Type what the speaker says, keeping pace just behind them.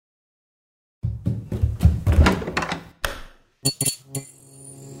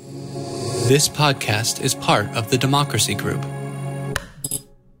This podcast is part of the Democracy Group.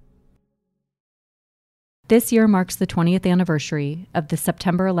 This year marks the 20th anniversary of the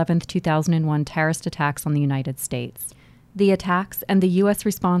September 11, 2001 terrorist attacks on the United States. The attacks and the U.S.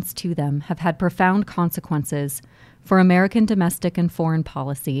 response to them have had profound consequences for American domestic and foreign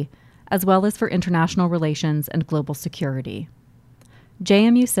policy, as well as for international relations and global security.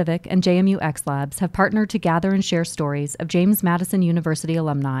 JMU Civic and JMU X Labs have partnered to gather and share stories of James Madison University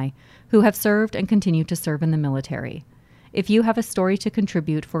alumni who have served and continue to serve in the military. If you have a story to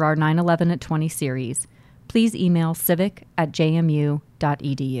contribute for our 9/11 at 20 series, please email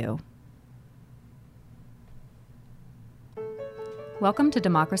civic@jmu.edu. Welcome to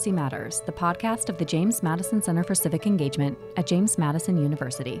Democracy Matters, the podcast of the James Madison Center for Civic Engagement at James Madison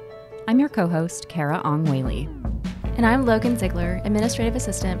University. I'm your co-host, Kara Ong Whaley. And I'm Logan Ziegler, Administrative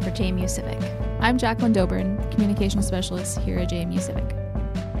Assistant for JMU Civic. I'm Jacqueline Dobrin, Communications Specialist here at JMU Civic.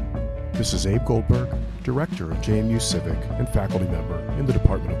 This is Abe Goldberg, Director of JMU Civic and faculty member in the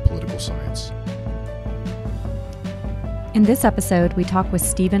Department of Political Science. In this episode, we talk with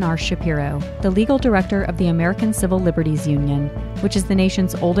Stephen R. Shapiro, the legal director of the American Civil Liberties Union, which is the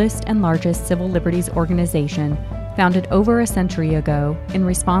nation's oldest and largest civil liberties organization, founded over a century ago in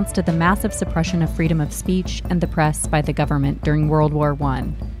response to the massive suppression of freedom of speech and the press by the government during World War I.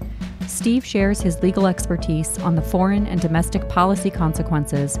 Steve shares his legal expertise on the foreign and domestic policy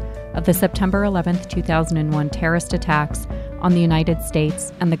consequences of the September 11, 2001 terrorist attacks on the United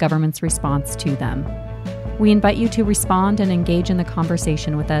States and the government's response to them. We invite you to respond and engage in the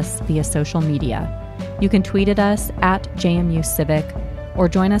conversation with us via social media. You can tweet at us at JMU Civic or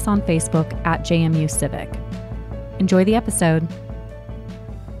join us on Facebook at JMU Civic. Enjoy the episode.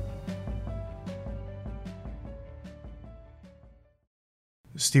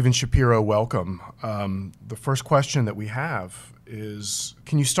 Stephen Shapiro, welcome. The first question that we have is,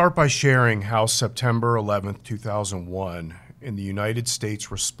 can you start by sharing how September 11th, 2001 in the United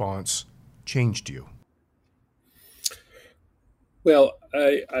States response changed you? Well,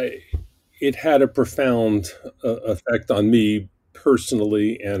 it had a profound effect on me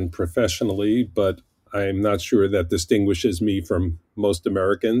personally and professionally, but I'm not sure that distinguishes me from most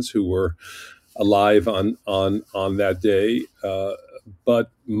Americans who were alive on that day.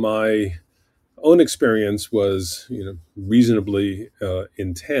 But my own experience was, reasonably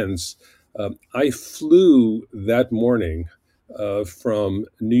intense. I flew that morning from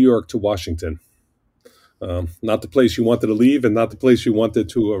New York to Washington. Not the place you wanted to leave and not the place you wanted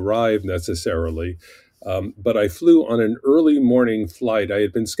to arrive necessarily. But I flew on an early morning flight. I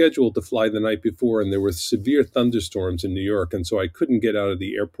had been scheduled to fly the night before, and there were severe thunderstorms in New York, and so I couldn't get out of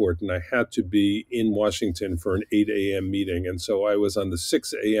the airport, and I had to be in Washington for an 8 a.m. meeting. And so I was on the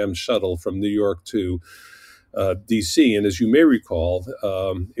 6 a.m. shuttle from New York to D.C., and as you may recall,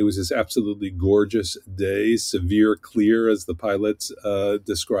 it was this absolutely gorgeous day, severe clear, as the pilots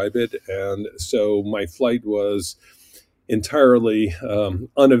describe it. And so my flight was entirely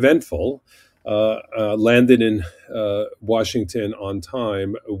uneventful. Landed in Washington on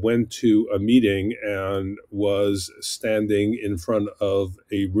time, went to a meeting, and was standing in front of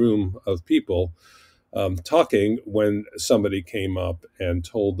a room of people talking when somebody came up and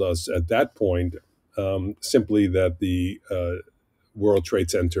told us at that point simply that the World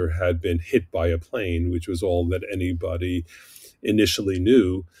Trade Center had been hit by a plane, which was all that anybody initially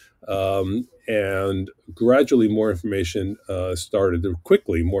knew. And gradually more information started to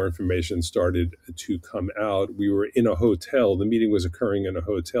come out. We were in a hotel. The meeting was occurring in a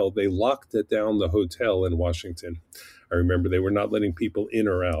hotel. They locked it down, the hotel in Washington. I remember they were not letting people in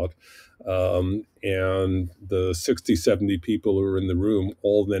or out. And the 60, 70 people who were in the room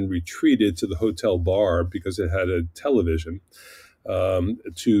all then retreated to the hotel bar because it had a television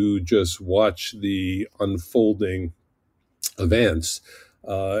to just watch the unfolding events.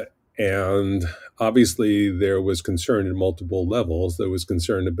 And obviously there was concern in multiple levels. There was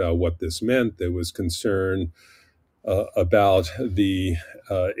concern about what this meant. There was concern about the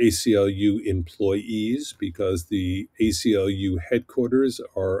ACLU employees, because the ACLU headquarters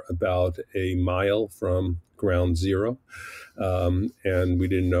are about a mile from ground zero. And we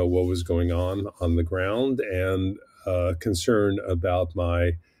didn't know what was going on the ground, and concern about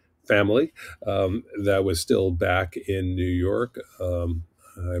my family that was still back in New York. I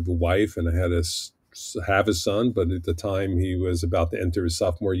have a wife, and I had have a son, but at the time he was about to enter his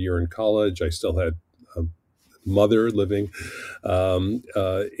sophomore year in college. I still had a mother living in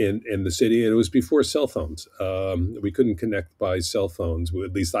the city, and it was before cell phones. We couldn't connect by cell phones. Well,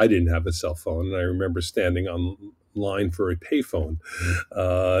 at least I didn't have a cell phone, and I remember standing on line for a payphone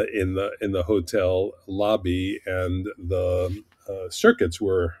in the hotel lobby, and the circuits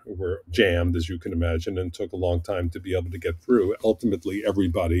were jammed, as you can imagine, and took a long time to be able to get through. Ultimately,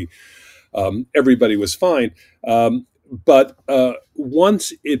 everybody was fine. But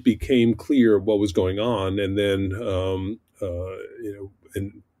once it became clear what was going on, and then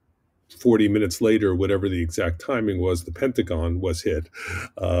and 40 minutes later, whatever the exact timing was, the Pentagon was hit,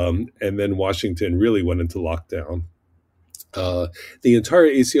 and then Washington really went into lockdown. The entire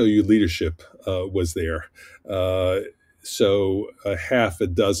ACLU leadership was there. So a half a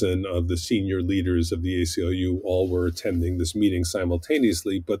dozen of the senior leaders of the ACLU all were attending this meeting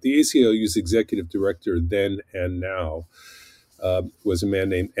simultaneously. But the ACLU's executive director then and now was a man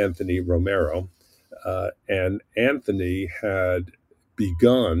named Anthony Romero. And Anthony had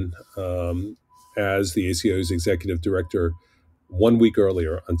begun as the ACLU's executive director 1 week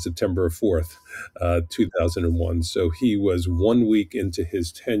earlier, on September 4th, 2001. So he was 1 week into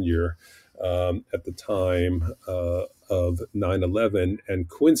his tenure at the time of 9/11, and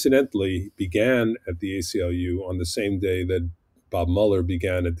coincidentally began at the ACLU on the same day that Bob Mueller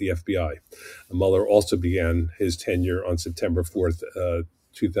began at the FBI. Mueller also began his tenure on September 4th,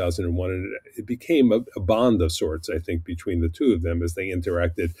 2001, and it became a bond of sorts, I think, between the two of them as they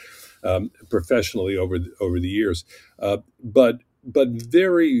interacted professionally over the years. But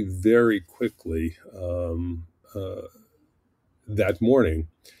very, very quickly that morning,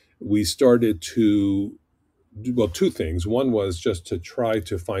 we started to two things. One was just to try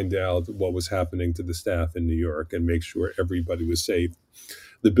to find out what was happening to the staff in New York and make sure everybody was safe.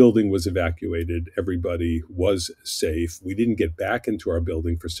 The building was evacuated. Everybody was safe. We didn't get back into our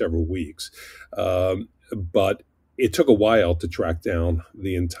building for several weeks, but it took a while to track down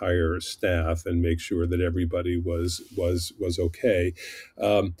the entire staff and make sure that everybody was okay.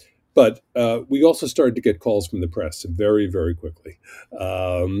 But we also started to get calls from the press very, very quickly,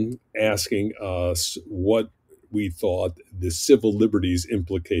 asking us what we thought the civil liberties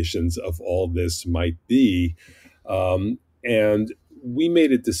implications of all this might be. And we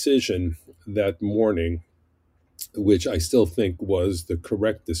made a decision that morning, which I still think was the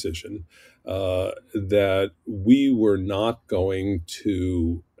correct decision, that we were not going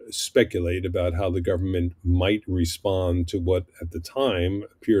to speculate about how the government might respond to what at the time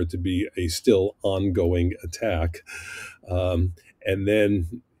appeared to be a still ongoing attack, and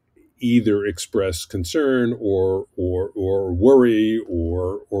then either express concern or worry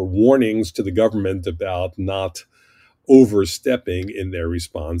or warnings to the government about not overstepping in their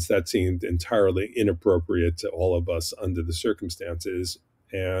response. That seemed entirely inappropriate to all of us under the circumstances.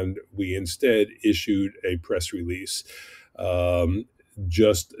 And we instead issued a press release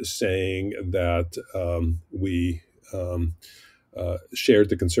just saying that we shared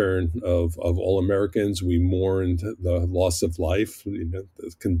the concern of all Americans. We mourned the loss of life, the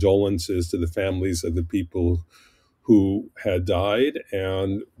condolences to the families of the people who had died,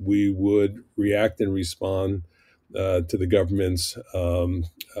 and we would react and respond to the government's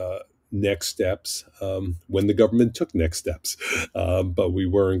next steps when the government took next steps. But we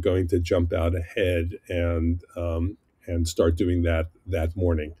weren't going to jump out ahead and start doing that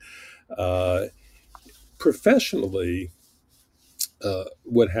morning. Professionally,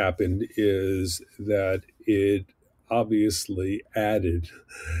 what happened is that it obviously added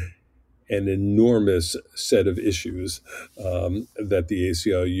an enormous set of issues that the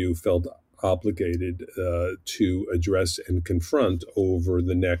ACLU felt obligated to address and confront over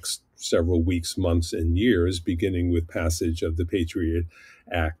the next several weeks, months, and years, beginning with passage of the Patriot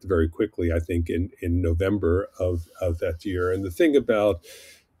Act very quickly, I think in November of that year. And the thing about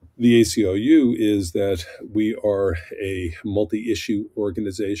the ACLU is that we are a multi-issue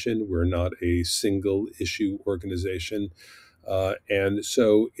organization. We're not a single-issue organization. And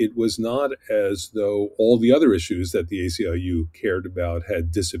so it was not as though all the other issues that the ACLU cared about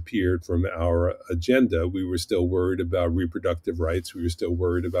had disappeared from our agenda. We were still worried about reproductive rights. We were still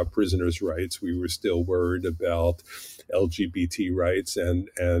worried about prisoners' rights. We were still worried about LGBT rights and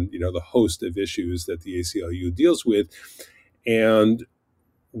the host of issues that the ACLU deals with. And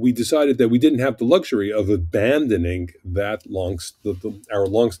we decided that we didn't have the luxury of abandoning that our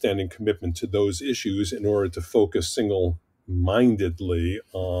longstanding commitment to those issues in order to focus single-mindedly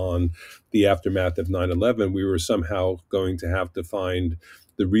on the aftermath of 9/11. We were somehow going to have to find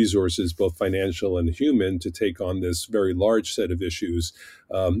the resources, both financial and human, to take on this very large set of issues,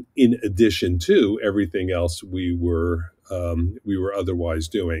 in addition to everything else we were otherwise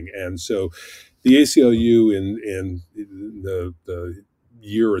doing. And so the ACLU in the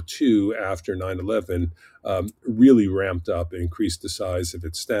year or two after 9/11 really ramped up, increased the size of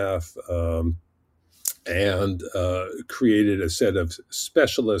its staff, and created a set of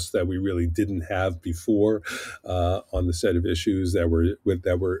specialists that we really didn't have before on the set of issues that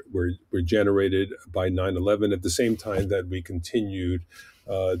were generated by 9/11. At the same time that we continued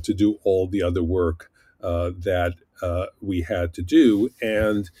to do all the other work that we had to do.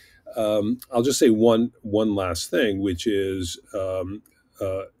 And I'll just say one last thing, which is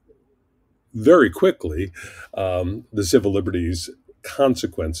very quickly the civil liberties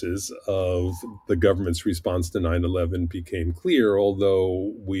consequences of the government's response to 9/11 became clear,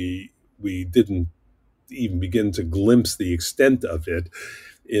 although we didn't even begin to glimpse the extent of it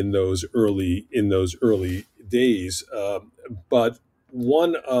in those early days. But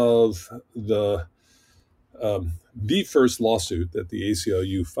one of the first lawsuit that the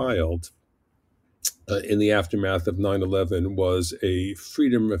ACLU filed in the aftermath of 9/11 was a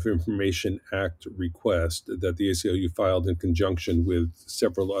Freedom of Information Act request that the ACLU filed in conjunction with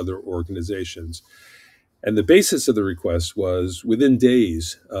several other organizations. And the basis of the request was within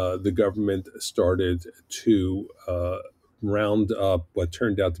days, the government started to round up what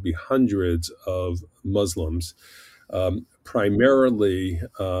turned out to be hundreds of Muslims, primarily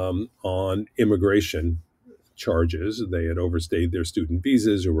on immigration charges. They had overstayed their student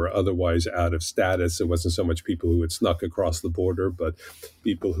visas or were otherwise out of status. It wasn't so much people who had snuck across the border, but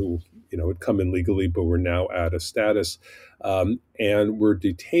people who had come in legally but were now out of status, and were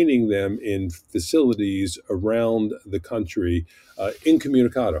detaining them in facilities around the country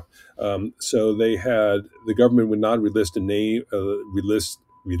incommunicado. So the government would not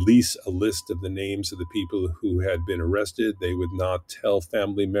release a list of the names of the people who had been arrested. They would not tell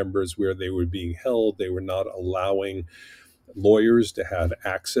family members where they were being held. They were not allowing lawyers to have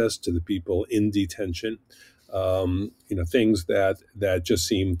access to the people in detention. Things that just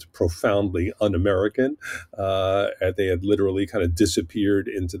seemed profoundly un-American. They had literally kind of disappeared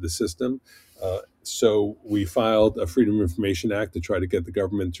into the system. So we filed a Freedom of Information Act to try to get the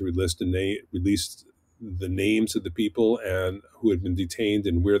government to release the names of the people and who had been detained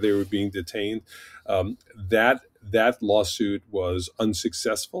and where they were being detained. That lawsuit was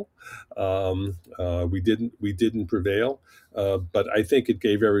unsuccessful. We didn't prevail, but I think it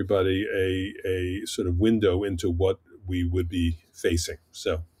gave everybody a sort of window into what we would be facing.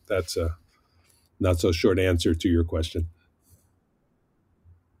 So that's a not so short answer to your question.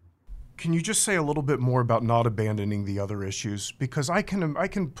 Can you just say a little bit more about not abandoning the other issues? Because I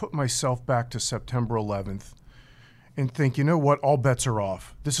can put myself back to September 11th and think, you know what, all bets are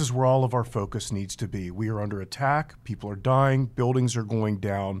off. This is where all of our focus needs to be. We are under attack. People are dying. Buildings are going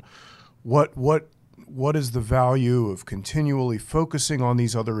down. What is the value of continually focusing on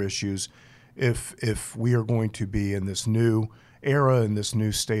these other issues if we are going to be in this new era, in this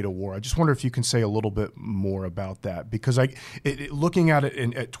new state of war? I just wonder if you can say a little bit more about that, because looking at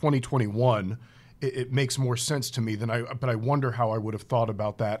it at 2021, it makes more sense to me but I wonder how I would have thought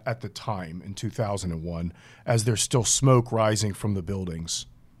about that at the time in 2001, as there's still smoke rising from the buildings.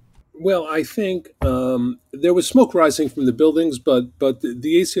 Well, I think there was smoke rising from the buildings, but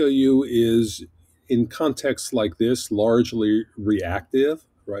the ACLU is, in contexts like this, largely reactive,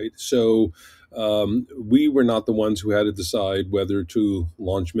 right? So we were not the ones who had to decide whether to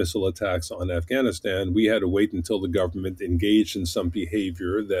launch missile attacks on Afghanistan. We had to wait until the government engaged in some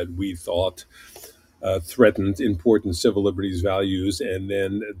behavior that we thought threatened important civil liberties values, and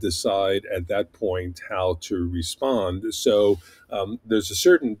then decide at that point how to respond. So there's a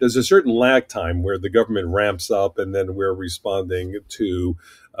certain lag time where the government ramps up, and then we're responding to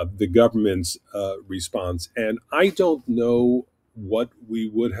the government's response. And I don't know what we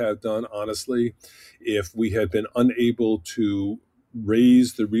would have done, honestly, if we had been unable to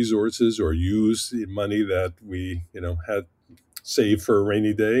raise the resources or use the money that we, had saved for a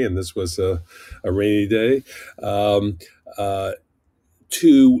rainy day, and this was a rainy day,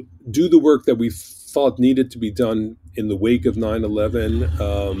 to do the work that we thought needed to be done in the wake of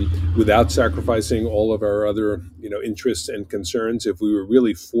 9/11, without sacrificing all of our other, interests and concerns. If we were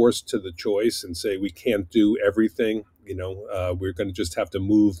really forced to the choice and say we can't do everything, we're going to just have to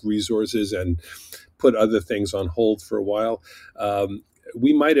move resources and put other things on hold for a while,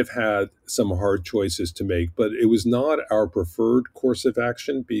 we might have had some hard choices to make, but it was not our preferred course of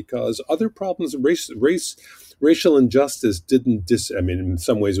action, because other problems, racial injustice didn't in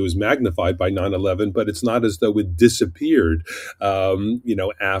some ways it was magnified by 9/11, but it's not as though it disappeared,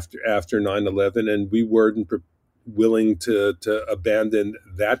 after 9/11, and we weren't willing to abandon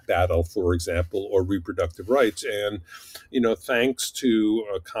that battle, for example, or reproductive rights. And, thanks to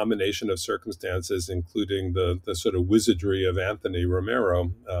a combination of circumstances, including the sort of wizardry of Anthony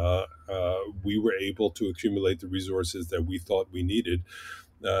Romero, we were able to accumulate the resources that we thought we needed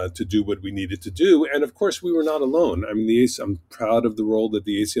to do what we needed to do. And of course, we were not alone. I mean, I'm proud of the role that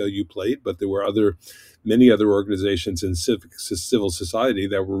the ACLU played, but there were many other organizations in civil society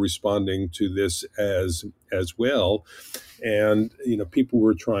that were responding to this as well. And people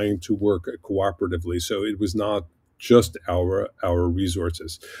were trying to work cooperatively. So it was not just our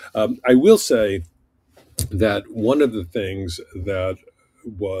resources. I will say that one of the things that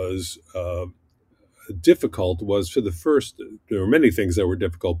was difficult was there were many things that were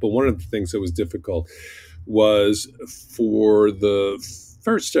difficult, but one of the things that was difficult was for the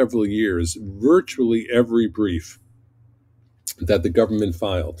first several years, virtually every brief that the government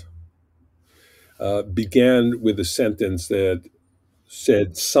filed began with a sentence that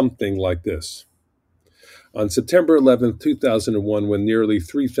said something like this. On September 11th, 2001, when nearly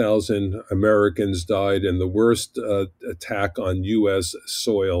 3,000 Americans died in the worst attack on U.S.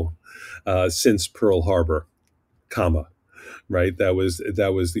 soil since Pearl Harbor, comma, right? That was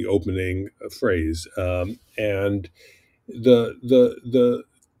the opening phrase, and the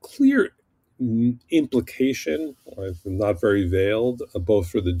clear implication, not very veiled, both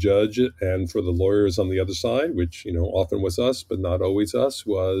for the judge and for the lawyers on the other side, which often was us, but not always us,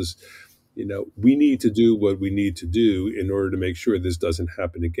 was we need to do what we need to do in order to make sure this doesn't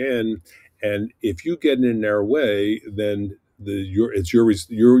happen again. And if you get in our way, then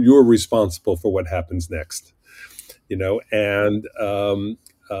you're responsible for what happens next. And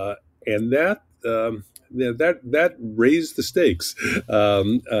that raised the stakes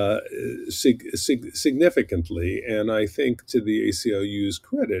significantly. And I think, to the ACLU's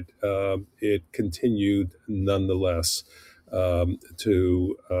credit, it continued nonetheless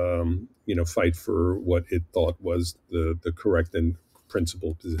to fight for what it thought was the correct and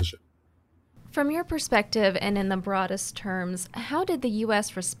principled position. From your perspective, and in the broadest terms, how did the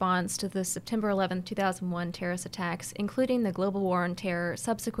U.S. response to the September 11, 2001 terrorist attacks, including the global war on terror,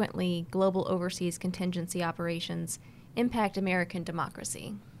 subsequently global overseas contingency operations, impact American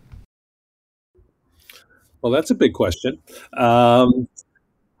democracy? Well, that's a big question. I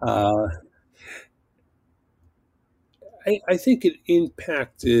think it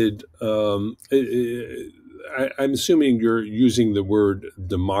impacted. I'm assuming you're using the word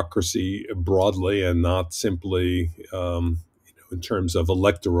democracy broadly and not simply in terms of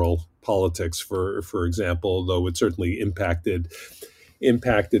electoral politics, for example, though it certainly impacted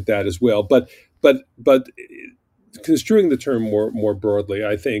that as well. But construing the term more broadly,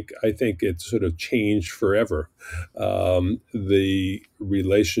 I think it sort of changed forever the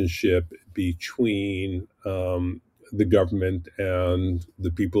relationship between the government and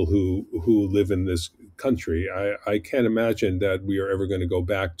the people who live in this country. I can't imagine that we are ever going to go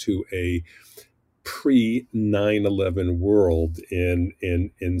back to a pre 9/11 world in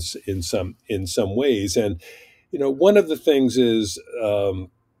some ways. And one of the things is the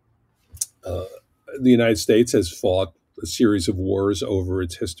United States has fought a series of wars over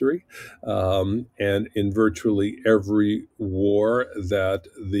its history, and in virtually every war that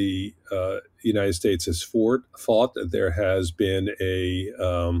the United States has fought, there has been a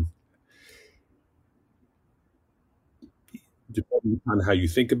depending on how you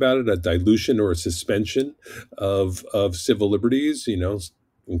think about it, a dilution or a suspension of civil liberties,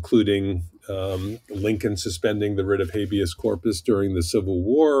 including Lincoln suspending the writ of habeas corpus during the Civil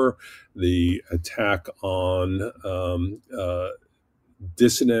War, the attack on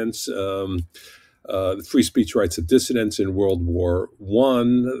dissidents, the free speech rights of dissidents in World War I,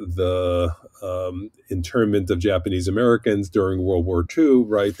 the internment of Japanese Americans during World War II,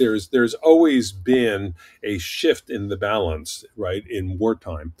 right? There's always been a shift in the balance, right, in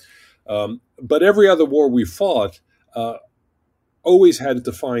wartime. But every other war we fought always had a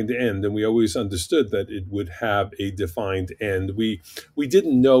defined end, and we always understood that it would have a defined end. We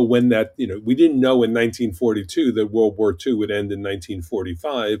didn't know when that, we didn't know in 1942 that World War II would end in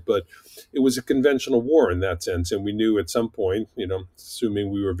 1945, but it was a conventional war in that sense, and we knew at some point, assuming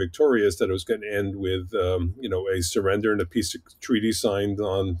we were victorious, that it was going to end with, a surrender and a peace treaty signed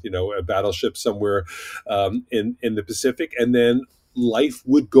on, a battleship somewhere in the Pacific, and then life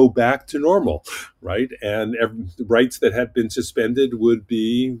would go back to normal, right? And rights that had been suspended would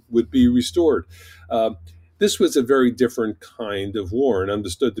be restored. This was a very different kind of war, and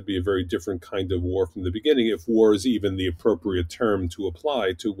understood to be a very different kind of war from the beginning, if war is even the appropriate term to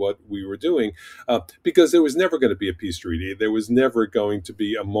apply to what we were doing, because there was never going to be a peace treaty. There was never going to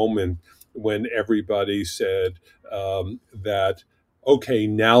be a moment when everybody said that, okay,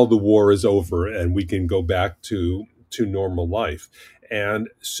 now the war is over and we can go back to normal life. And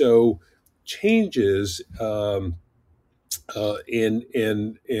so changes in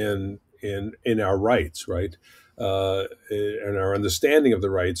our rights, right, and our understanding of the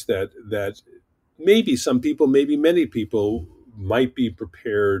rights that maybe some people, maybe many people might be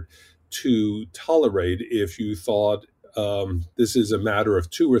prepared to tolerate if you thought this is a matter of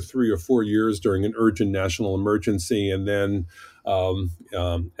 2 or 3 or 4 years during an urgent national emergency, and then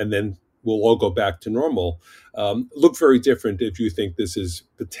we'll all go back to normal. Look very different if you think this is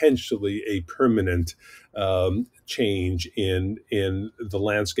potentially a permanent change in the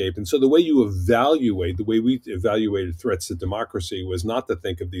landscape. And so the way we evaluated threats to democracy was not to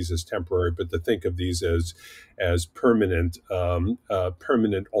think of these as temporary, but to think of these as permanent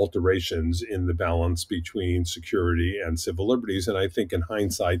alterations in the balance between security and civil liberties. And I think in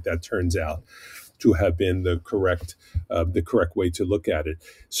hindsight, that turns out to have been the correct way to look at it.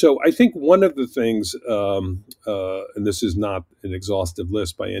 So I think one of the things, and this is not an exhaustive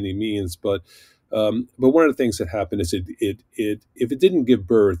list by any means, but one of the things that happened is if it didn't give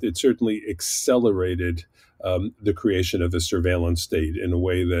birth, it certainly accelerated the creation of a surveillance state in a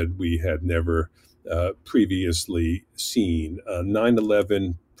way that we had never previously seen.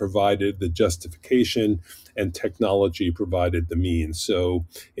 9/11 provided the justification, and technology provided the means. So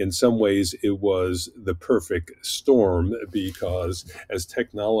in some ways, it was the perfect storm, because as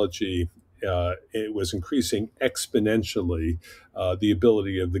technology it was increasing exponentially, the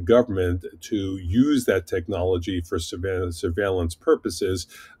ability of the government to use that technology for surveillance purposes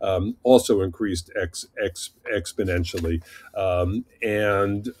also increased exponentially.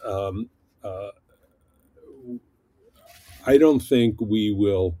 I don't think we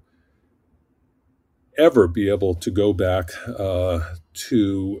will ever be able to go back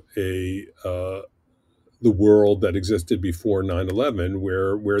to the world that existed before 9/11,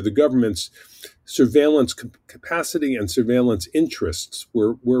 where the government's surveillance capacity and surveillance interests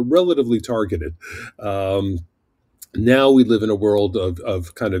were relatively targeted. Now we live in a world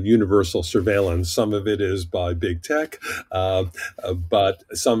of kind of universal surveillance. Some of it is by big tech, but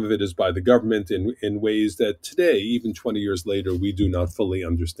some of it is by the government in ways that today, even 20 years later, we do not fully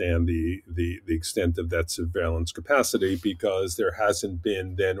understand the extent of that surveillance capacity, because there hasn't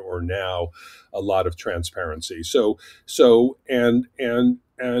been then or now a lot of transparency.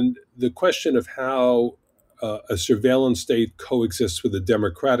 And the question of how a surveillance state coexists with a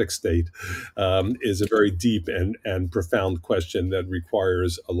democratic state is a very deep and profound question that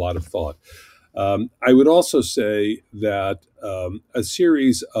requires a lot of thought. I would also say that a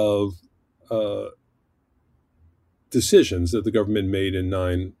series of decisions that the government made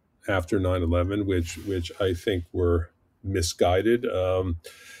after 9/11, which I think were misguided,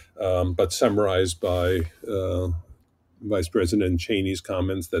 but summarized by Vice President Cheney's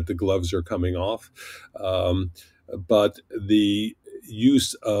comments that the gloves are coming off. But the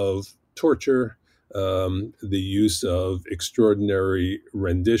use of torture, the use of extraordinary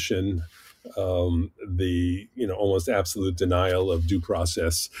rendition, the almost absolute denial of due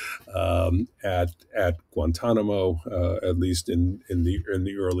process at Guantanamo, at least in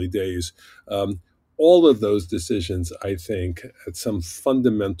the early days. All of those decisions, I think, at some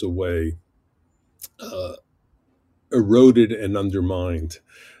fundamental way, eroded and undermined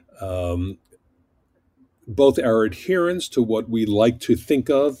both our adherence to what we like to think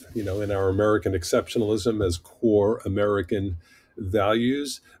of, in our American exceptionalism as core American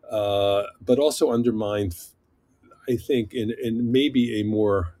values, but also undermined, I think, in maybe a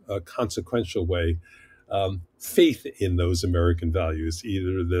more consequential way, faith in those American values,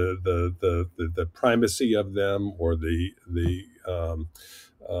 either the primacy of them or the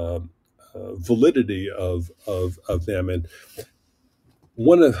validity of them. And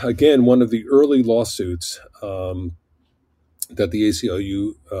one of the early lawsuits that the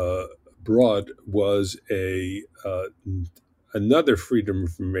ACLU brought was another Freedom of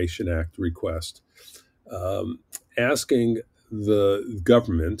Information Act request, asking the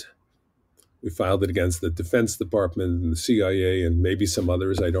government. We filed it against the Defense Department and the CIA and maybe some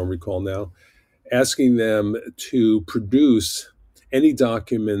others, I don't recall now, asking them to produce any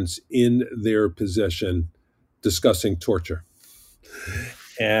documents in their possession discussing torture.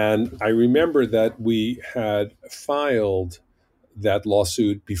 And I remember that we had filed that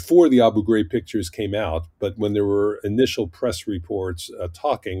lawsuit before the Abu Ghraib pictures came out, but when there were initial press reports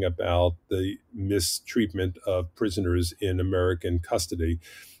talking about the mistreatment of prisoners in American custody,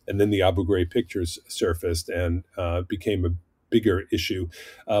 and then the Abu Ghraib pictures surfaced and became a bigger issue.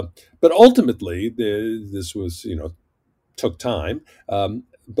 But ultimately, this was, took time.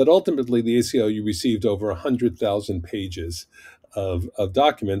 But ultimately, the ACLU received over 100,000 pages of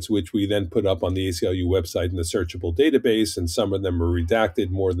documents, which we then put up on the ACLU website in the searchable database. And some of them were redacted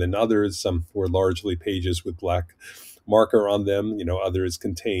more than others. Some were largely pages with black marker on them. Others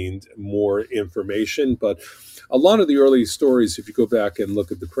contained more information. But a lot of the early stories, if you go back and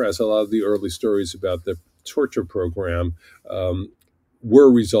look at the press, a lot of the early stories about the torture program were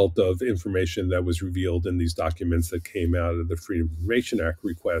a result of information that was revealed in these documents that came out of the Freedom of Information Act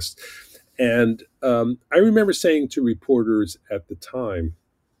request. And I remember saying to reporters at the time,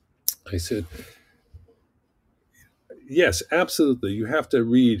 I said, yes, absolutely, you have to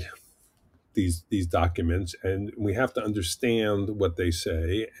read these documents, and we have to understand what they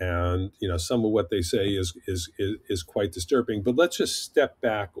say. And some of what they say is quite disturbing. But let's just step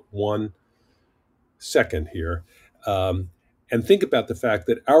back 1 second here. And think about the fact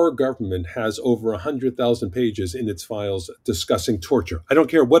that our government has over 100,000 pages in its files discussing torture. I don't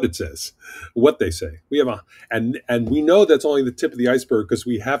care what it says, what they say. We have and we know that's only the tip of the iceberg because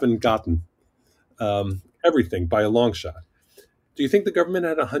we haven't gotten everything by a long shot. Do you think the government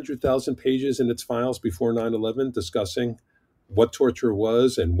had 100,000 pages in its files before 9/11 discussing what torture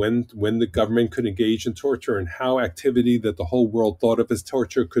was and when the government could engage in torture and how activity that the whole world thought of as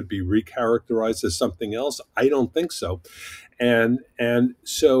torture could be recharacterized as something else? I don't think so. And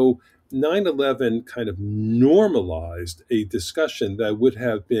so 9/11 kind of normalized a discussion that would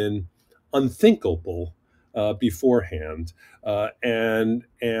have been unthinkable beforehand. And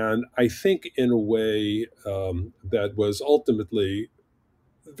I think in a way that was ultimately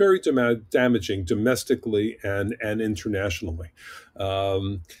very damaging domestically and internationally.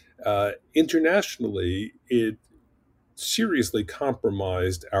 Internationally, it seriously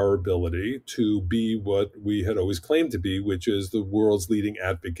compromised our ability to be what we had always claimed to be, which is the world's leading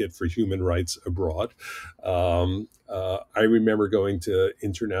advocate for human rights abroad. I remember going to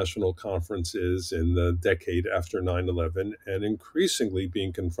international conferences in the decade after 9/11 and increasingly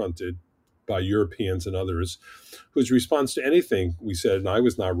being confronted by Europeans and others whose response to anything we said, and I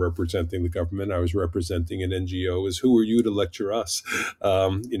was not representing the government, I was representing an NGO, is who are you to lecture us?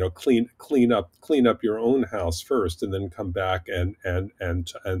 Clean up your own house first, and then come back and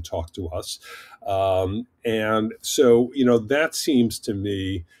talk to us. And so that seems to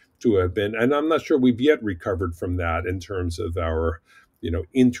me to have been, and I'm not sure we've yet recovered from that in terms of our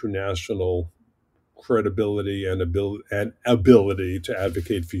international credibility and ability to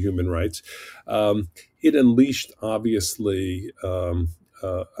advocate for human rights. It unleashed, obviously,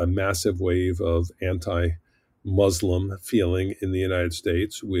 a massive wave of anti-Muslim feeling in the United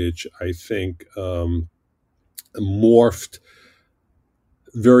States, which I think morphed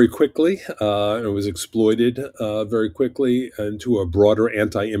very quickly. It was exploited very quickly into a broader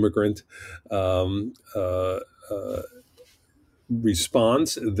anti-immigrant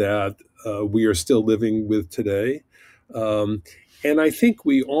response that we are still living with today. And I think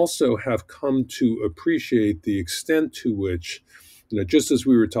we also have come to appreciate the extent to which, just as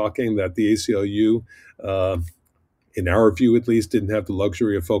we were talking that the ACLU, in our view at least, didn't have the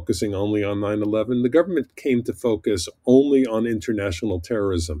luxury of focusing only on 9/11, the government came to focus only on international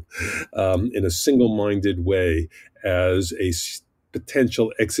terrorism in a single-minded way as a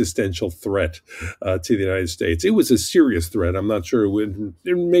potential existential threat to the United States. It was a serious threat. I'm not sure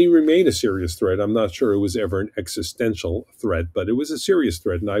it may remain a serious threat. I'm not sure it was ever an existential threat, but it was a serious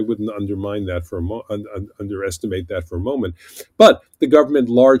threat, and I wouldn't underestimate that for a moment. But the government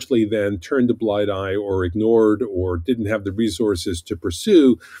largely then turned a blind eye or ignored or didn't have the resources to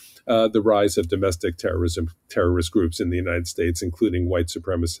pursue the rise of domestic terrorist groups in the United States, including white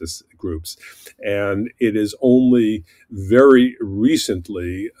supremacist groups. And it is only very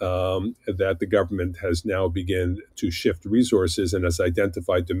recently that the government has now begun to shift resources and has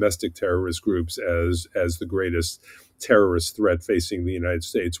identified domestic terrorist groups as the greatest terrorist threat facing the United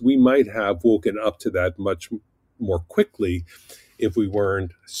States. We might have woken up to that much more quickly if we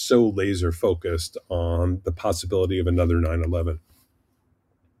weren't so laser focused on the possibility of another 9/11.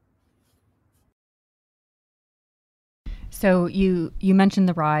 So you mentioned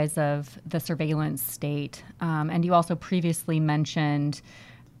the rise of the surveillance state, and you also previously mentioned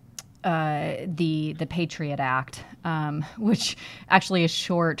the Patriot Act, which actually is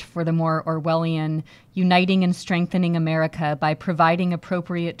short for the more Orwellian Uniting and Strengthening America by Providing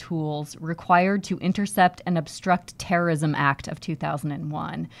Appropriate Tools Required to Intercept and Obstruct Terrorism Act of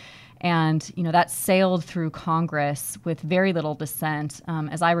 2001. And, that sailed through Congress with very little dissent.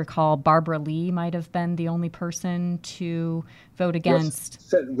 As I recall, Barbara Lee might have been the only person to vote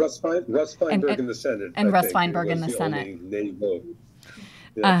against. Russ Feinberg in the Senate. And Russ Feinberg in the Senate. Only named vote.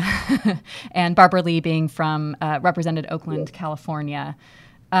 Yeah. And Barbara Lee being from represented Oakland, California.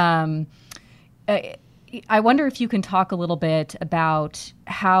 I wonder if you can talk a little bit about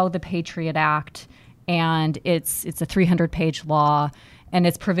how the Patriot Act, and it's a 300-page law, and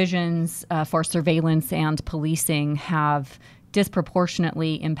its provisions for surveillance and policing have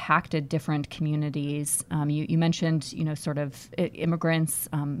disproportionately impacted different communities. You mentioned, sort of immigrants,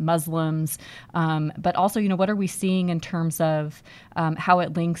 Muslims, but also, what are we seeing in terms of how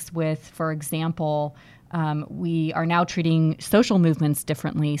it links with, for example, we are now treating social movements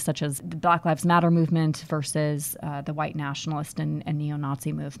differently, such as the Black Lives Matter movement versus the white nationalist and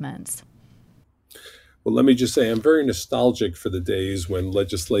neo-Nazi movements. Well, let me just say I'm very nostalgic for the days when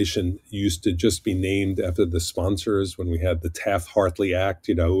legislation used to just be named after the sponsors, when we had the Taft-Hartley Act.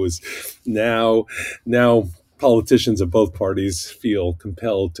 It was now politicians of both parties feel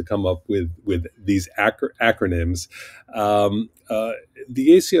compelled to come up with these acronyms. The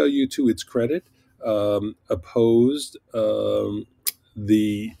ACLU, to its credit, opposed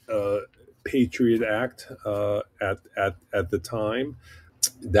the Patriot Act at the time.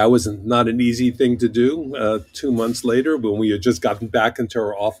 That was not an easy thing to do. 2 months later, when we had just gotten back into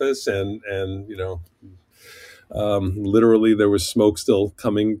our office, and literally there was smoke still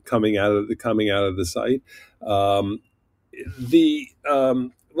coming out of the site.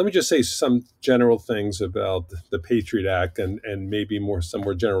 Let me just say some general things about the Patriot Act, and maybe some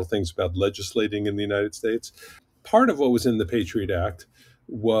more general things about legislating in the United States. Part of what was in the Patriot Act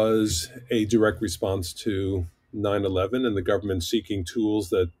was a direct response to 9/11 and the government seeking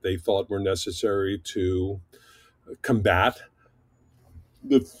tools that they thought were necessary to combat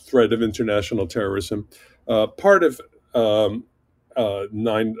the threat of international terrorism. Part of the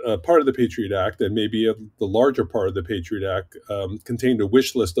Patriot Act, and maybe the larger part of the Patriot Act, contained a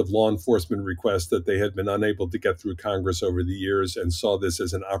wish list of law enforcement requests that they had been unable to get through Congress over the years, and saw this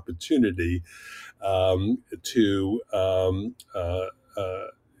as an opportunity to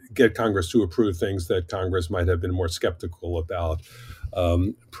get Congress to approve things that Congress might have been more skeptical about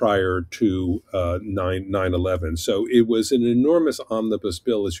prior to 9/11. So it was an enormous omnibus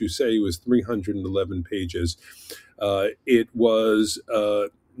bill. As you say, it was 311 pages. It was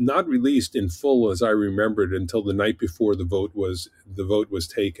not released in full, as I remembered, until the night before the vote was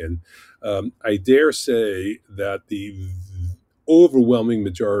taken. I dare say that the overwhelming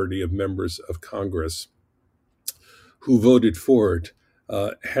majority of members of Congress who voted for it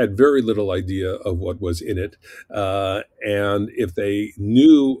had very little idea of what was in it. And if they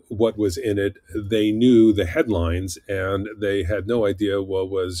knew what was in it, they knew the headlines, and they had no idea what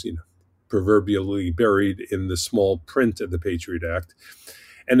was proverbially buried in the small print of the Patriot Act.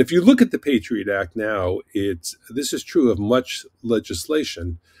 And if you look at the Patriot Act now, this is true of much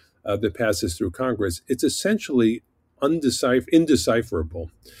legislation that passes through Congress. It's essentially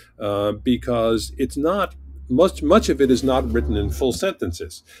indecipherable because it's not much of it is not written in full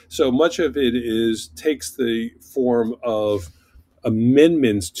sentences. So much of it takes the form of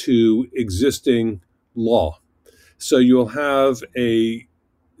amendments to existing law. So you'll have a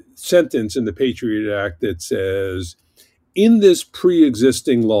sentence in the Patriot Act that says, in this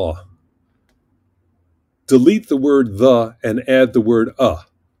pre-existing law, delete the word the and add the word a.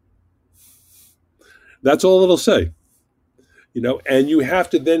 That's all it'll say. And you have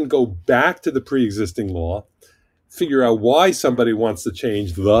to then go back to the pre-existing law, figure out why somebody wants to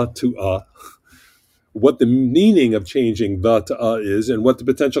change the to a, what the meaning of changing the to a is, and what the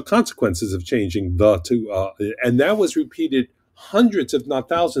potential consequences of changing the to a. And that was repeated hundreds, if not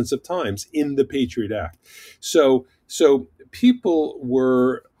thousands of times in the Patriot Act. So people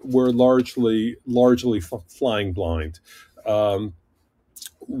were largely flying blind.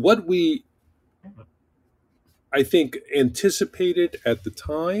 What we, I think, anticipated at the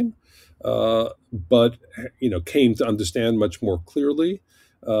time, but came to understand much more clearly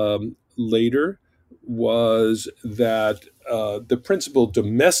later, was that the principal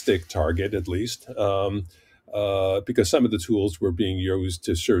domestic target, at least, because some of the tools were being used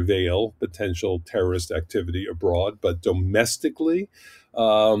to surveil potential terrorist activity abroad, but domestically,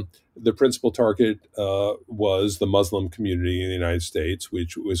 the principal target was the Muslim community in the United States,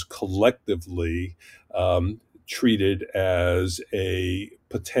 which was collectively treated as a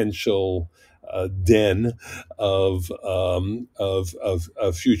potential den of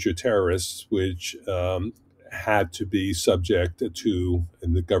future terrorists, which had to be subject to,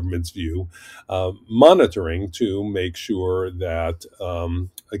 in the government's view, monitoring to make sure that,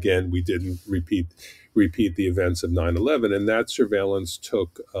 again, we didn't repeat the events of 9/11. And that surveillance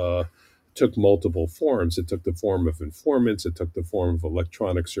took multiple forms. It took the form of informants. It took the form of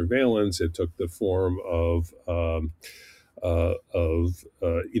electronic surveillance. It took the form of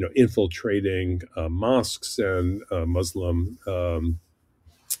infiltrating mosques and Muslim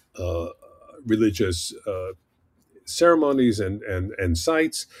religious ceremonies and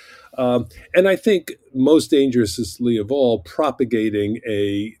sites. And I think most dangerously of all, propagating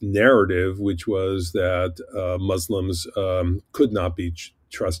a narrative, which was that Muslims could not be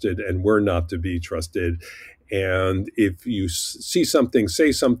trusted and were not to be trusted. And if you see something,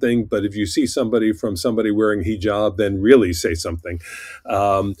 say something. But if you see somebody wearing hijab, then really say something.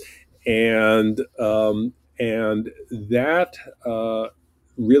 And that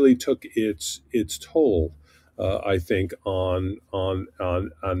really took its toll, I think, on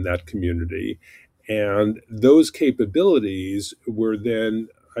that community. And those capabilities were then,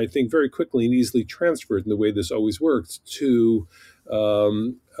 I think, very quickly and easily transferred in the way this always works to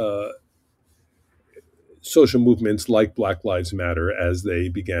social movements like Black Lives Matter as they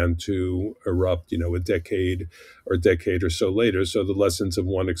began to erupt, a decade or so later. So the lessons of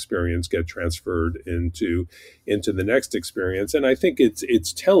one experience get transferred into the next experience. And I think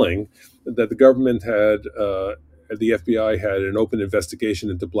it's telling that the government had, the FBI had an open investigation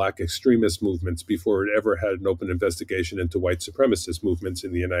into Black extremist movements before it ever had an open investigation into white supremacist movements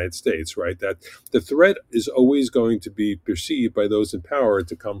in the United States, right? That the threat is always going to be perceived by those in power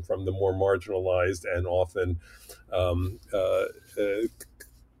to come from the more marginalized and often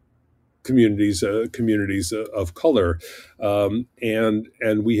communities of color,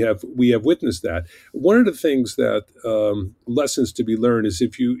 and we have witnessed that. One of the things that lessons to be learned is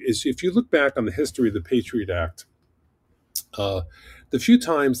if you look back on the history of the Patriot Act, the few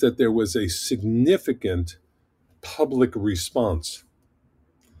times that there was a significant public response,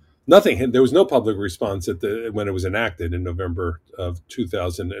 there was no public response when it was enacted in November of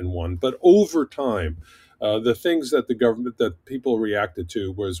 2001. But over time, the things that people reacted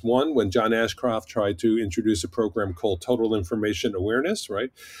to was, one, when John Ashcroft tried to introduce a program called Total Information Awareness,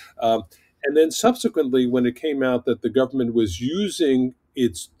 right? And then subsequently, when it came out that the government was using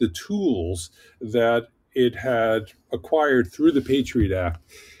the tools that it had acquired through the Patriot Act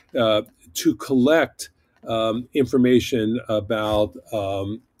to collect information about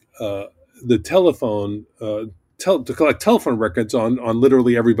the telephone, to collect telephone records on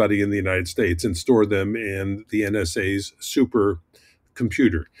literally everybody in the United States and store them in the NSA's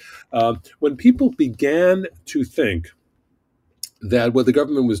supercomputer. When people began to think that what the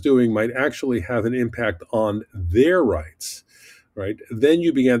government was doing might actually have an impact on their rights, right, then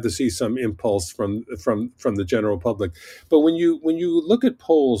you began to see some impulse from the general public. But when you look at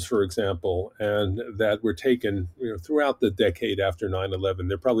polls, for example, and that were taken throughout the decade after 9/11,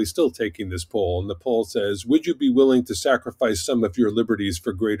 they're probably still taking this poll, and the poll says, "Would you be willing to sacrifice some of your liberties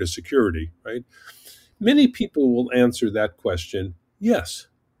for greater security?" Right? Many people will answer that question, yes.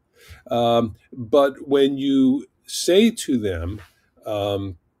 But when you say to them,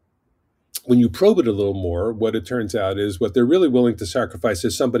 when you probe it a little more, what it turns out is what they're really willing to sacrifice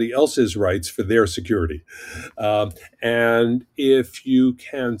is somebody else's rights for their security. And if you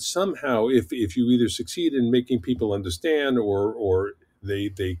can somehow, if you either succeed in making people understand or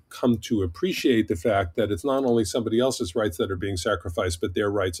they come to appreciate the fact that it's not only somebody else's rights that are being sacrificed, but their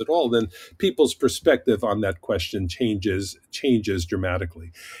rights at all, then people's perspective on that question changes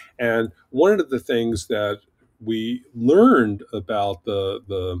dramatically. And one of the things that we learned about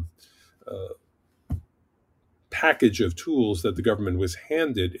the package of tools that the government was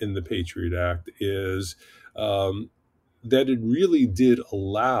handed in the Patriot Act is that it really did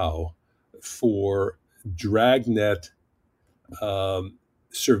allow for dragnet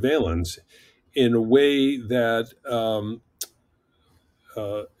surveillance in a way that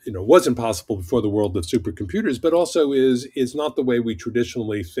wasn't possible before the world of supercomputers, but also is not the way we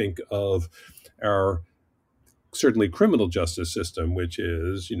traditionally think of our certainly criminal justice system, which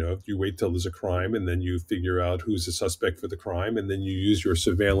is, if you wait till there's a crime and then you figure out who's the suspect for the crime, and then you use your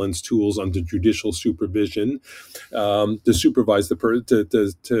surveillance tools under judicial supervision to supervise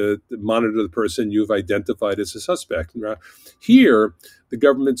to monitor the person you've identified as a suspect. Here, the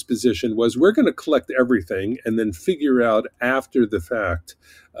government's position was, we're going to collect everything and then figure out after the fact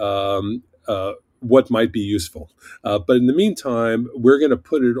what might be useful. But in the meantime, we're going to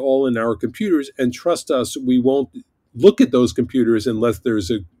put it all in our computers, and trust us, we won't look at those computers unless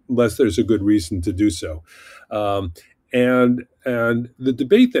there's a good reason to do so. And the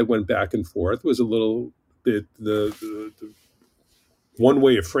debate that went back and forth was a little bit, the one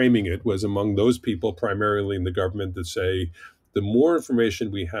way of framing it was among those people, primarily in the government, that say, the more information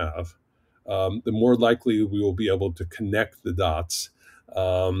we have, the more likely we will be able to connect the dots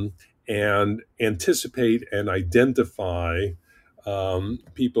and anticipate and identify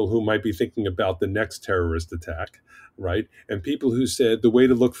people who might be thinking about the next terrorist attack. right? And people who said the way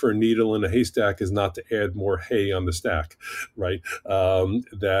to look for a needle in a haystack is not to add more hay on the stack, right?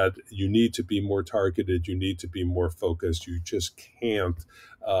 That you need to be more targeted, you need to be more focused. You just can't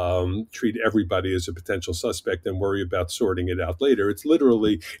treat everybody as a potential suspect and worry about sorting it out later. It's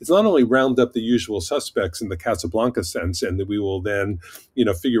not only round up the usual suspects in the Casablanca sense, and that we will then,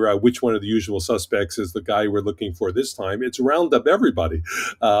 figure out which one of the usual suspects is the guy we're looking for this time. It's round up everybody,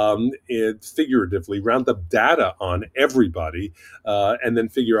 figuratively round up data on everybody, and then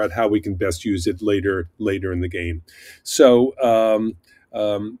figure out how we can best use it later in the game. So,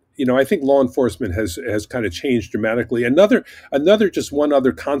 I think law enforcement has kind of changed dramatically. One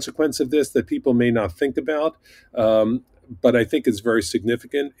other consequence of this that people may not think about, but I think is very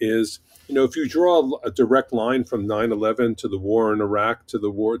significant is, if you draw a direct line from 9/11 to the war in Iraq, to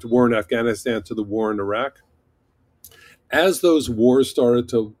the war in Afghanistan, to the war in Iraq, as those wars started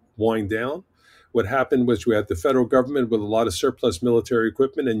to wind down, what happened was you had the federal government with a lot of surplus military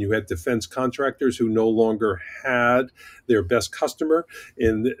equipment, and you had defense contractors who no longer had their best customer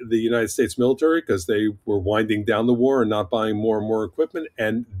in the United States military because they were winding down the war and not buying more and more equipment.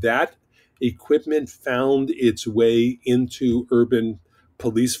 And that equipment found its way into urban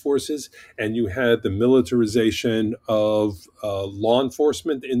police forces, and you had the militarization of law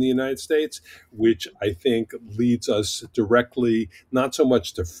enforcement in the United States, which I think leads us directly, not so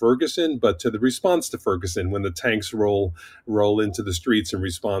much to Ferguson, but to the response to Ferguson when the tanks roll into the streets in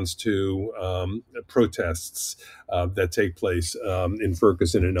response to protests that take place in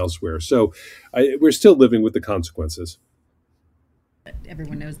Ferguson and elsewhere. So we're still living with the consequences.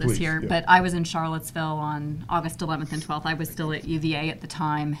 Everyone knows this here, but I was in Charlottesville on August 11th and 12th. I was still at UVA at the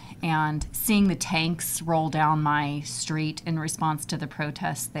time, and seeing the tanks roll down my street in response to the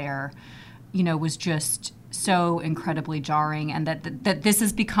protests there, was just so incredibly jarring, and that this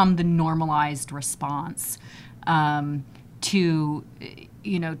has become the normalized response to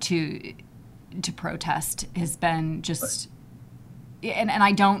protest has been just, and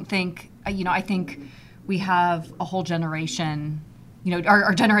I don't think, I think we have a whole generation.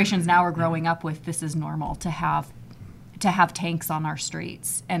 Our generations now are growing up with this is normal to have tanks on our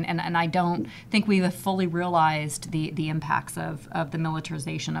streets, and I don't think we have fully realized the impacts of the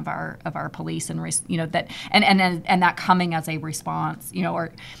militarization of our police and that coming as a response,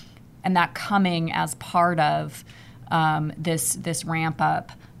 and that coming as part of this ramp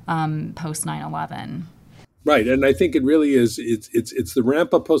up post 9/11. Right, and I think it really is. It's the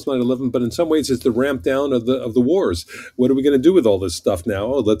ramp up post 9/11, but in some ways it's the ramp down of the wars. What are we going to do with all this stuff now?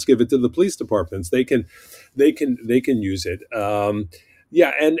 Oh, let's give it to the police departments. They can use it. And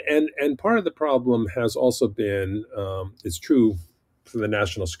part of the problem has also been it's true for the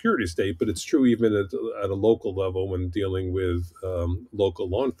national security state, but it's true even at a local level when dealing with local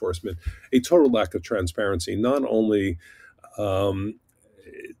law enforcement. A total lack of transparency, not only.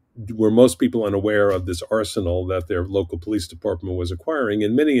 Were most people unaware of this arsenal that their local police department was acquiring.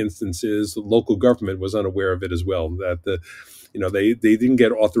 In many instances, the local government was unaware of it as well, that they didn't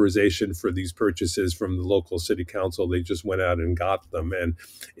get authorization for these purchases from the local city council. They just went out and got them. And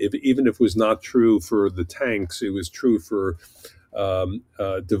even if it was not true for the tanks, it was true for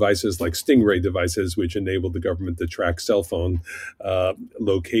devices like Stingray devices, which enabled the government to track cell phone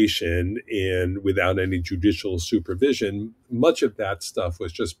location and without any judicial supervision. Much of that stuff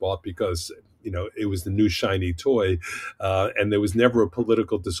was just bought because it was the new shiny toy, and there was never a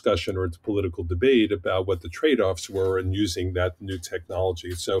political discussion or a political debate about what the trade-offs were in using that new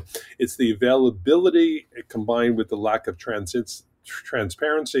technology. So it's the availability combined with the lack of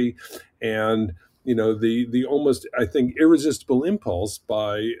transparency and the almost, I think, irresistible impulse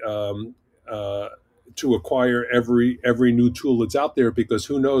by to acquire every new tool that's out there, because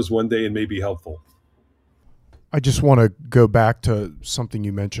who knows, one day it may be helpful. I just want to go back to something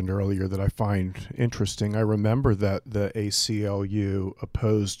you mentioned earlier that I find interesting. I remember that the ACLU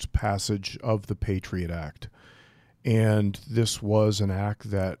opposed passage of the Patriot Act, and this was an act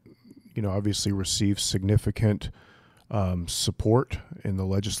that obviously received significant support in the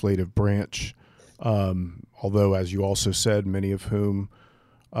legislative branch. Although, as you also said, many of whom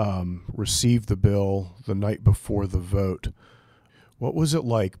received the bill the night before the vote. What was it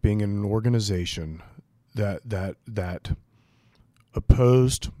like being in an organization that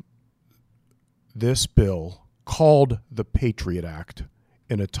opposed this bill called the Patriot Act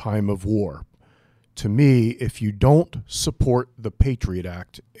in a time of war? To me, if you don't support the Patriot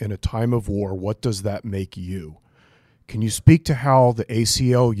Act in a time of war, what does that make you? Can you speak to how the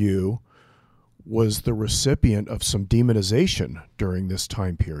ACLU was the recipient of some demonization during this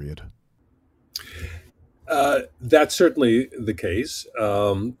time period? That's certainly the case.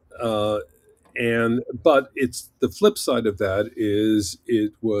 But it's the flip side of that is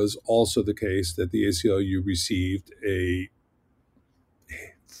it was also the case that the ACLU received a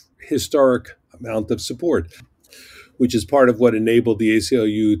historic amount of support, which is part of what enabled the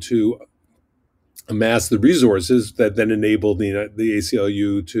ACLU to amass the resources that then enabled the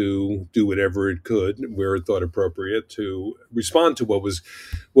ACLU to do whatever it could, where it thought appropriate, to respond to what was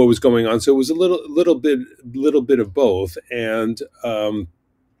going on. So it was a little bit of both. And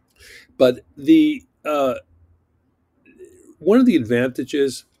but the one of the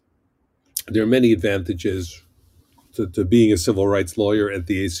advantages, there are many advantages to being a civil rights lawyer at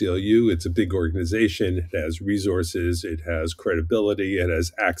the ACLU. It's a big organization. It has resources. It has credibility. It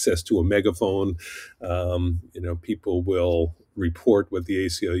has access to a megaphone. People will report what the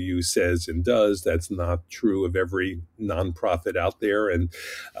ACLU says and does. That's not true of every nonprofit out there. And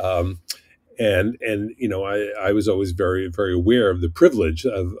I was always very, very aware of the privilege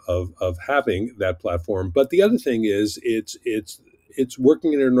of having that platform. But the other thing is, it's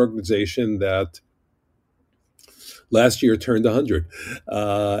working in an organization that last year turned 100,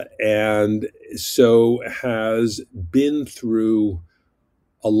 and so has been through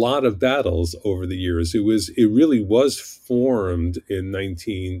a lot of battles over the years. It really was formed in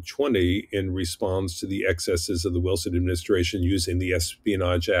 1920 in response to the excesses of the Wilson administration using the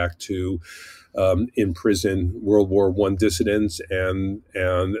Espionage Act to imprison World War I dissidents, and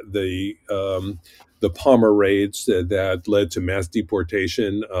the Palmer raids that led to mass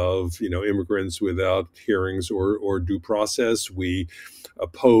deportation of immigrants without hearings or due process. We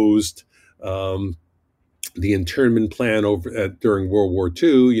opposed the internment plan during World War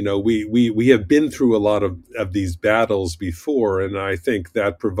II. We have been through a lot of these battles before, and I think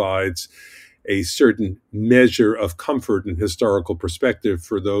that provides a certain measure of comfort and historical perspective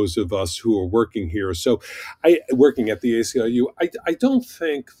for those of us who are working here. So, working at the ACLU, I don't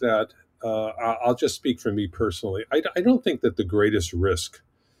think that. I'll just speak for me personally. I don't think that the greatest risk,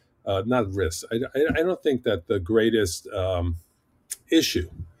 not risk, I don't think that the greatest issue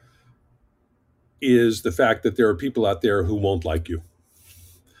is the fact that there are people out there who won't like you.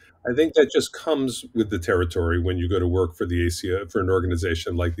 I think that just comes with the territory when you go to work for the for an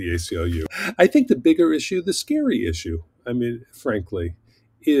organization like the ACLU. I think the bigger issue, the scary issue, frankly,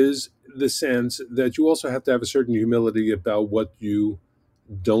 is the sense that you also have to have a certain humility about what you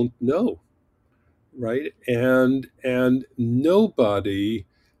don't know, right? And nobody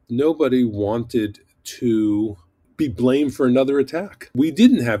wanted to be blamed for another attack. We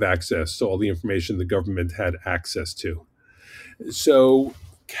didn't have access to all the information the government had access to. So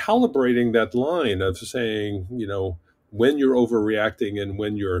calibrating that line of saying, when you're overreacting and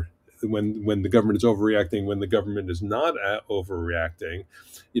when the government is overreacting, when the government is not overreacting,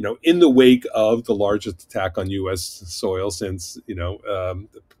 in the wake of the largest attack on U.S. soil since,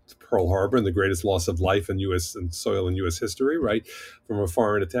 Pearl Harbor and the greatest loss of life in U.S. soil in U.S. history, right, from a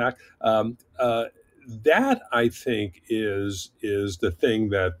foreign attack. That, I think, is the thing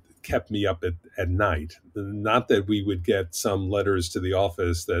that kept me up at night. Not that we would get some letters to the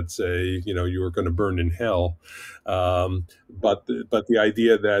office that say, you were going to burn in hell, but the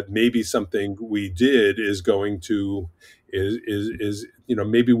idea that maybe something we did is going to is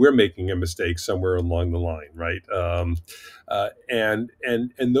maybe we're making a mistake somewhere along the line, right? And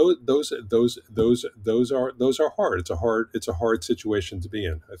those are hard. It's a hard situation to be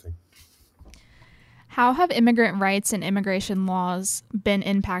in, I think. How have immigrant rights and immigration laws been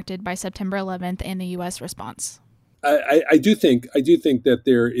impacted by September 11th and the U.S. response? I do think that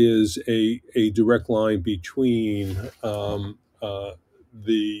there is a direct line between the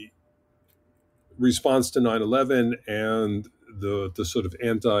response to 9/11 and the sort of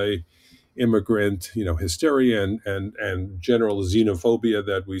anti-immigrant hysteria and general xenophobia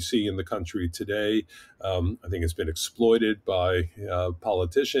that we see in the country today. I think it's been exploited by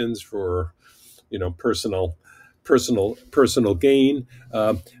politicians for personal gain.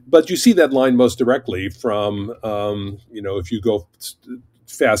 But you see that line most directly from, if you go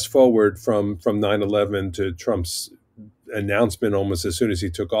fast forward from 9/11 to Trump's announcement almost as soon as he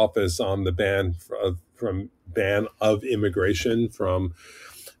took office on the ban of immigration from,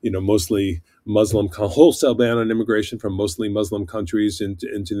 mostly Muslim, wholesale ban on immigration from mostly Muslim countries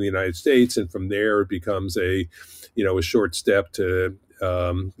into the United States. And from there it becomes a short step to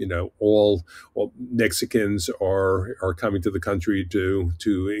all Mexicans are coming to the country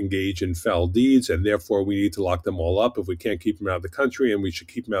to engage in foul deeds, and therefore we need to lock them all up if we can't keep them out of the country, and we should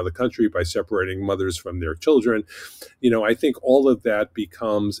keep them out of the country by separating mothers from their children. I think all of that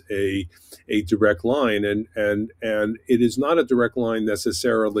becomes a direct line, and it is not a direct line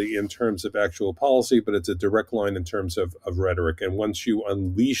necessarily in terms of actual policy, but it's a direct line in terms of rhetoric. And once you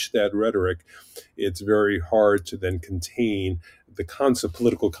unleash that rhetoric, it's very hard to then contain the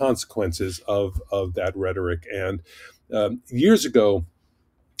political consequences of that rhetoric. And years ago,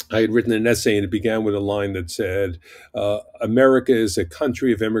 I had written an essay, and it began with a line that said, America is a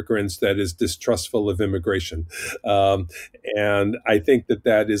country of immigrants that is distrustful of immigration. And I think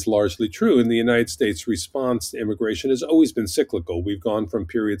that is largely true. And the United States response to immigration has always been cyclical. We've gone from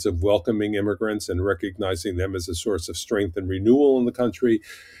periods of welcoming immigrants and recognizing them as a source of strength and renewal in the country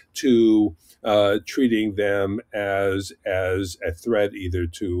to treating them as a threat either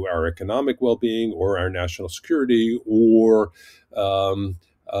to our economic well-being or our national security, or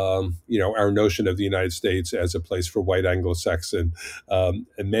our notion of the United States as a place for white Anglo-Saxon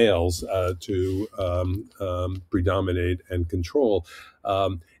males to predominate and control.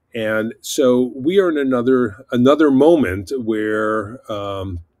 And so we are in another moment where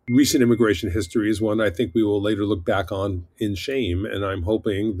recent immigration history is one I think we will later look back on in shame. And I'm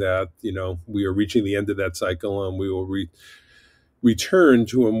hoping that, we are reaching the end of that cycle, and we will return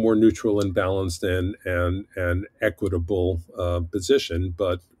to a more neutral and balanced and equitable position,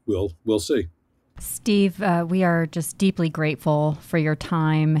 but we'll see. Steve, we are just deeply grateful for your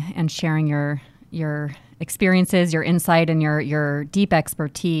time and sharing your experiences, your insight, and your deep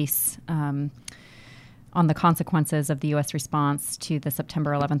expertise on the consequences of the U.S. response to the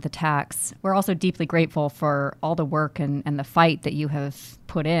September 11th attacks. We're also deeply grateful for all the work and the fight that you have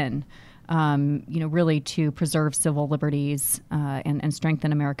put in, really to preserve civil liberties and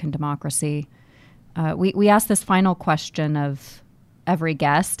strengthen American democracy. We asked this final question of every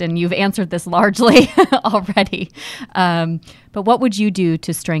guest, and you've answered this largely already. But what would you do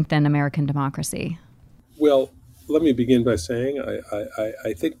to strengthen American democracy? Well, let me begin by saying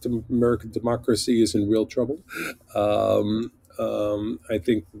I think American democracy is in real trouble. I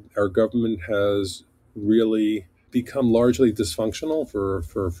think our government has really become largely dysfunctional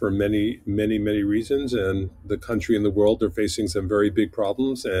for many reasons, and the country and the world are facing some very big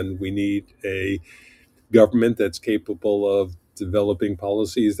problems, and we need a government that's capable of developing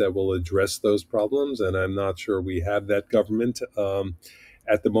policies that will address those problems, and I'm not sure we have that government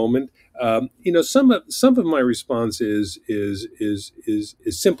at the moment. Some of my response is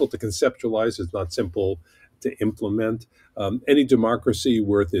simple to conceptualize. It's not simple to implement. Any democracy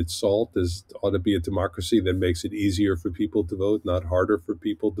worth its salt ought to be a democracy that makes it easier for people to vote, not harder for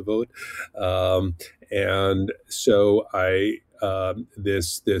people to vote. And so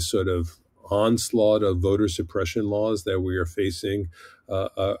this sort of onslaught of voter suppression laws that we are facing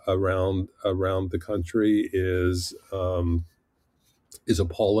around the country is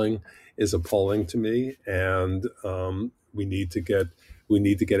appalling to me, and we need to get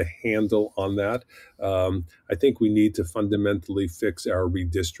a handle on that. I think we need to fundamentally fix our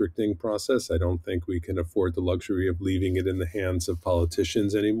redistricting process. I don't think we can afford the luxury of leaving it in the hands of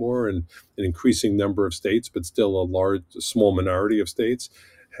politicians anymore. And an increasing number of states, but still a small minority of states,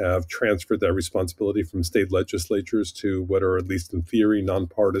 have transferred that responsibility from state legislatures to what are, at least in theory,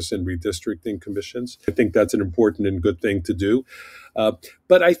 nonpartisan redistricting commissions. I think that's an important and good thing to do.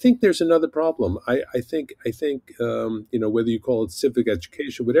 But I think there's another problem. I think whether you call it civic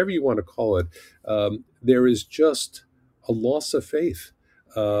education, whatever you want to call it, there is just a loss of faith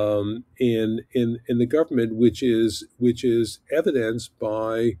in the government, which is evidenced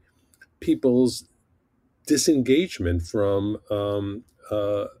by people's disengagement from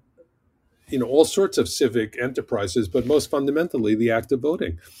all sorts of civic enterprises, but most fundamentally the act of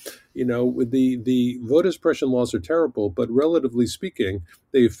voting. The voter suppression laws are terrible, but relatively speaking,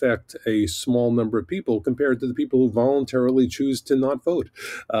 they affect a small number of people compared to the people who voluntarily choose to not vote.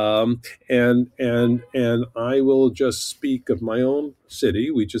 And I will just speak of my own city.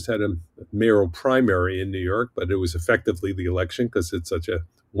 We just had a mayoral primary in New York, but it was effectively the election because it's such a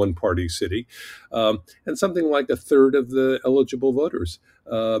one-party city, and something like a third of the eligible voters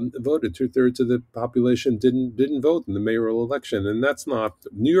voted. 2/3 of the population didn't vote in the mayoral election, and that's not.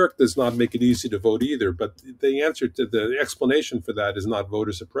 New York does not make it easy to vote either. But the explanation for that is not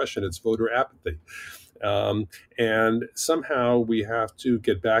voter suppression; it's voter apathy, and somehow we have to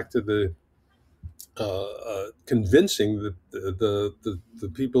get back to the convincing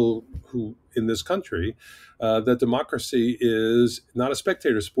the people who in this country that democracy is not a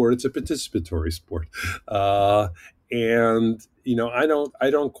spectator sport; it's a participatory sport. And, I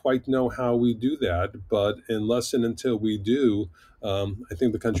don't quite know how we do that, but unless and until we do, I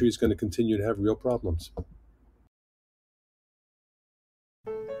think the country is going to continue to have real problems.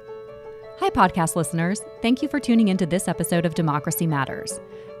 Hi, podcast listeners. Thank you for tuning into this episode of Democracy Matters.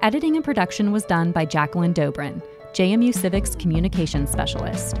 Editing and production was done by Jacqueline Dobrin, JMU Civic's communications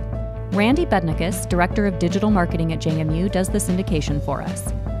specialist. Randy Bednikus, Director of Digital Marketing at JMU, does the syndication for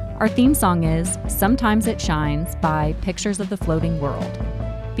us. Our theme song is Sometimes It Shines by Pictures of the Floating World.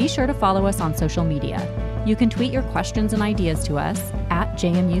 Be sure to follow us on social media. You can tweet your questions and ideas to us at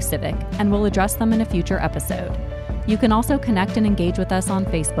JMU Civic, and we'll address them in a future episode. You can also connect and engage with us on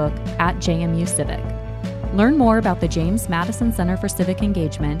Facebook at JMU Civic. Learn more about the James Madison Center for Civic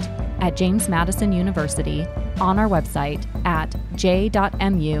Engagement at James Madison University on our website at j.mu/civic.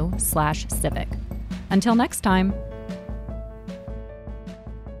 Until next time.